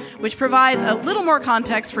that. Which provides a little more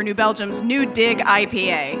context for New Belgium's New Dig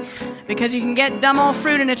IPA. Because you can get dumb old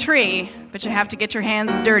fruit in a tree, but you have to get your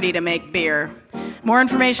hands dirty to make beer. More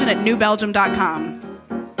information at newbelgium.com.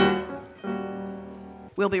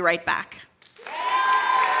 We'll be right back.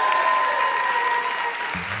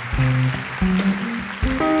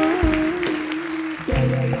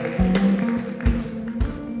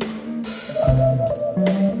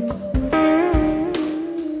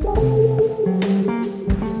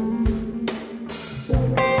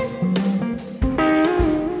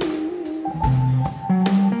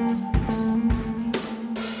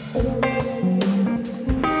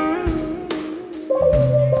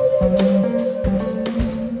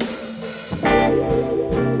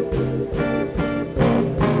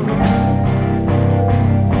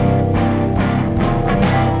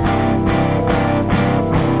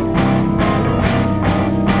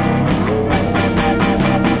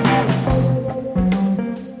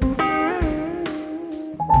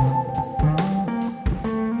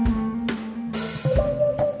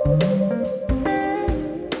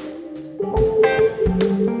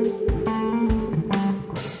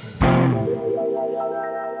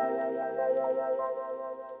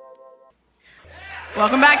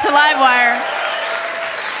 Welcome back to Livewire.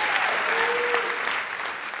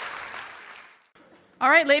 All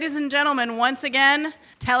right, ladies and gentlemen, once again,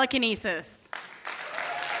 telekinesis.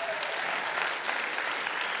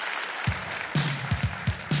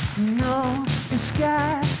 You know, it's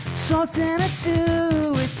got something to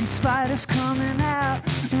do with these spiders coming out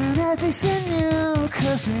and everything new.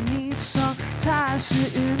 Cause we need some time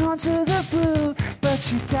sitting onto the blue,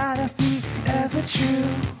 but you gotta be ever true.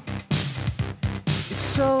 It's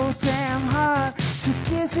so damn hard to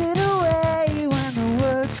give it away when the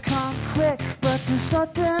words come quick, but there's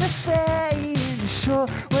nothing to say. In the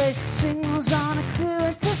shortwave signals on a clear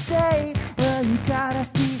interstate, well, you gotta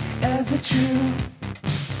be true.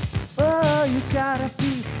 Oh, you gotta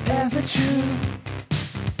be ever true.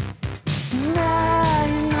 Now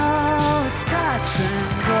you know it's touch and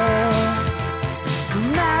go. No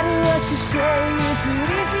matter what you say, is it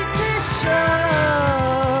easy to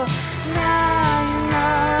show? Now you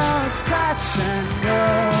know it's touch and go.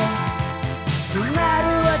 No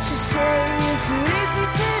matter what you say, is it easy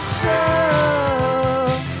to show?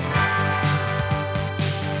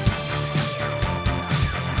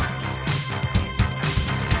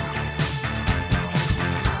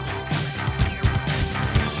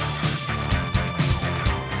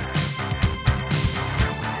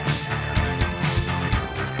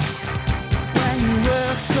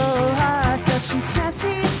 So hard that you can't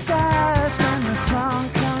see stars, and the song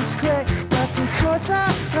comes quick, but the chords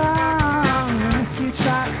are wrong. And if you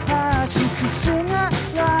try hard, you can sing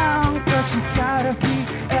along, but you gotta be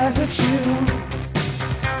ever true.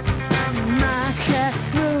 My cat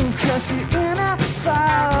move, 'cause you're in a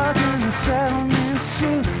fog, and the settlement's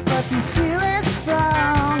true, but the feeling's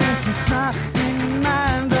wrong. If it's not in your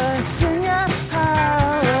mind, but it's in your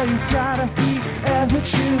heart, well, you gotta be ever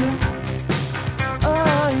true.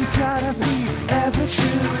 You gotta be ever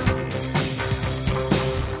true.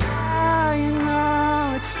 Now you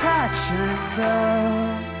know it's touch and go.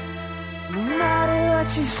 No matter what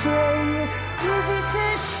you say, it's easy to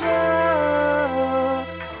show.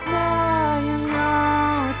 Now you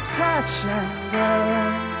know it's touch and go.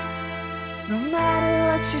 No matter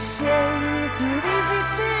what you say, it's easy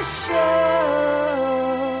to show.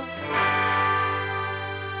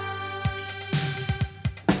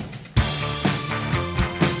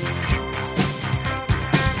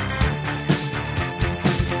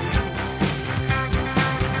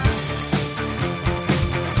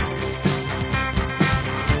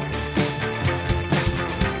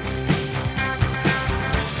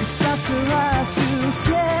 To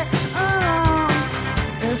get along,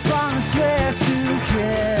 as long as we're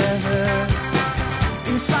together.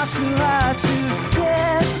 It's not so hard to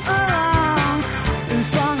get along, as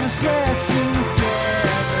long as we're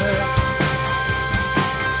together.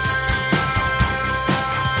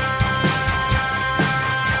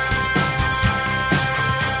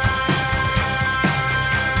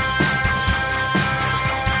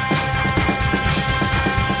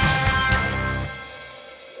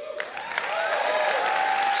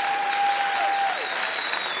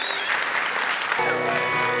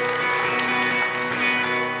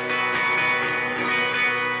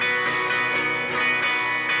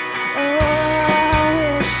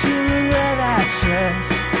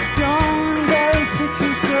 Going berry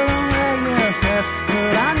picking, so don't wear your best.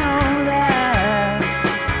 But I know that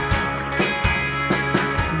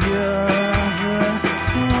you're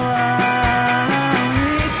the one.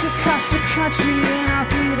 We could cross the country and I'll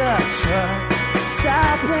beat up truck.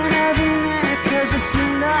 Stopping every minute 'cause if you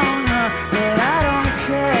don't know, but I don't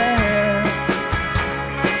care.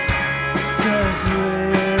 'Cause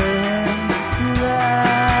we're in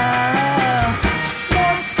love.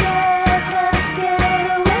 Let's get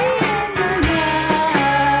away in the night.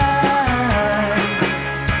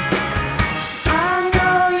 I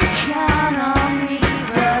know you count on me,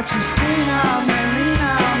 but you lean on me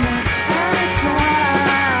anytime.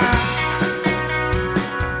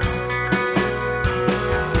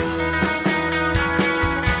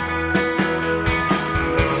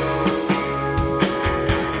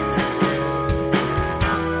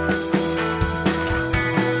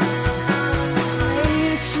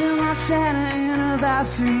 Made to Montana in about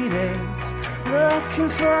 3 days. Looking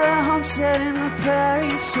for a homestead in the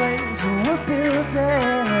prairie sways, and we'll build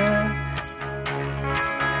there.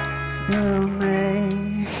 We'll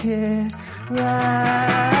make it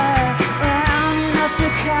right. Rounding up the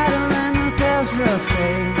cattle and the bells of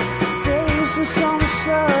fade. Days are so much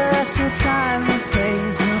slower, that's the time that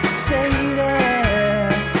plays. And stay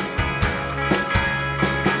there.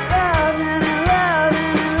 Loving and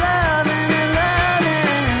loving and loving and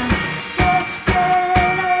loving. Let's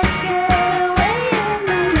get away in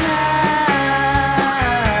the night.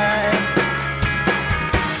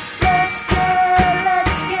 Let's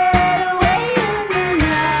get away in the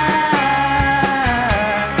night.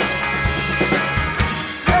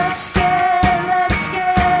 Let's get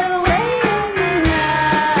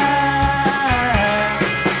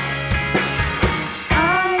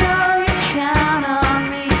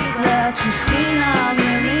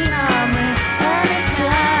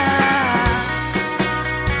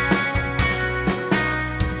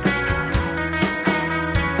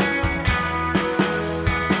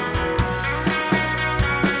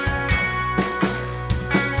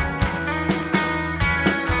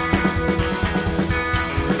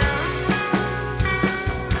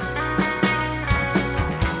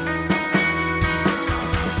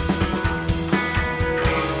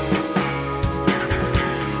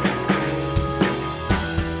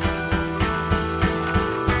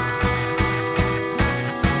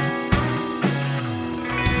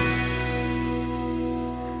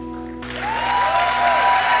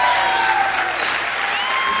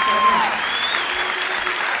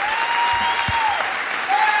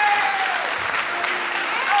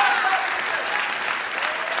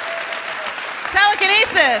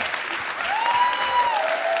Telekinesis.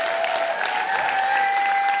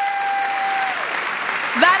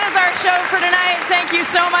 That is our show for tonight. Thank you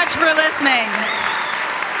so much for listening.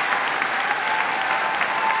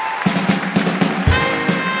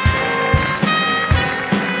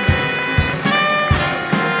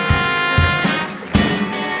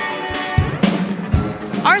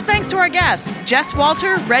 Our thanks to our guests, Jess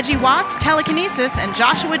Walter, Reggie Watts, Telekinesis, and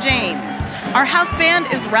Joshua James. Our house band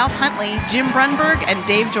is Ralph Huntley, Jim Brunberg, and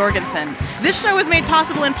Dave Jorgensen. This show is made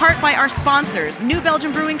possible in part by our sponsors, New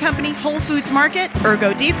Belgium Brewing Company, Whole Foods Market,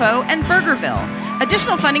 Ergo Depot, and Burgerville.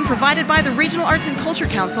 Additional funding provided by the Regional Arts and Culture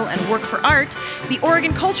Council and Work for Art, the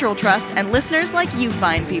Oregon Cultural Trust, and listeners like you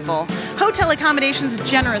fine people. Hotel accommodations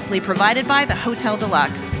generously provided by the Hotel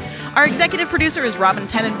Deluxe. Our executive producer is Robin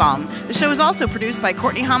Tenenbaum. The show is also produced by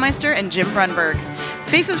Courtney Hameister and Jim Brunberg.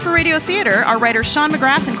 Faces for Radio Theater are writers Sean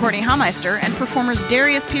McGrath and Courtney Hameister and performers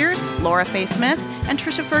Darius Pierce, Laura Faye Smith, and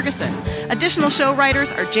Tricia Ferguson. Additional show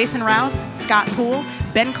writers are Jason Rouse, Scott Poole,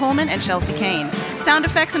 Ben Coleman, and Chelsea Kane. Sound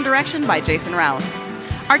effects and direction by Jason Rouse.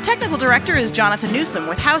 Our technical director is Jonathan Newsom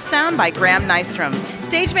with house sound by Graham Nystrom.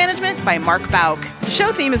 Stage management by Mark Bauk.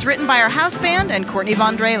 Show theme is written by our house band and Courtney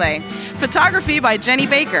Von Drele. Photography by Jenny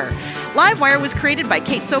Baker. Livewire was created by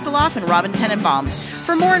Kate Sokoloff and Robin Tenenbaum.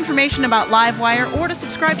 For more information about Livewire or to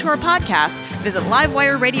subscribe to our podcast, visit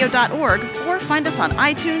livewireradio.org or find us on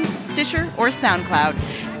iTunes, Stitcher, or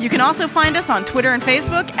SoundCloud. You can also find us on Twitter and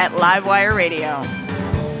Facebook at Livewire Radio.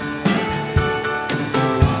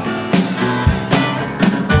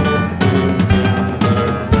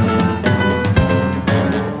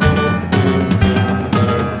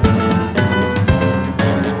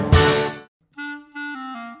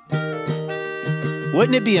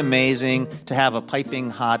 Wouldn't it be amazing to have a piping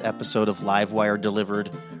hot episode of Livewire delivered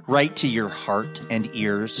right to your heart and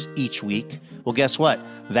ears each week? Well, guess what?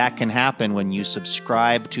 That can happen when you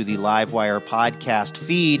subscribe to the Livewire podcast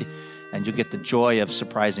feed, and you'll get the joy of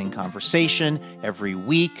surprising conversation every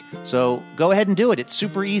week. So go ahead and do it. It's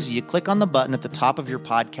super easy. You click on the button at the top of your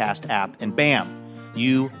podcast app, and bam,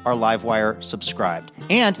 you are Livewire subscribed.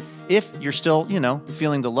 And if you're still,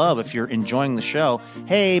 feeling the love, if you're enjoying the show,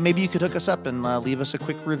 hey, maybe you could hook us up and leave us a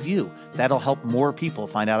quick review. That'll help more people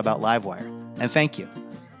find out about Livewire. And thank you.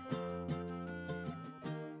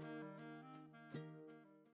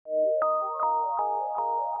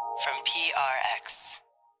 From PRX.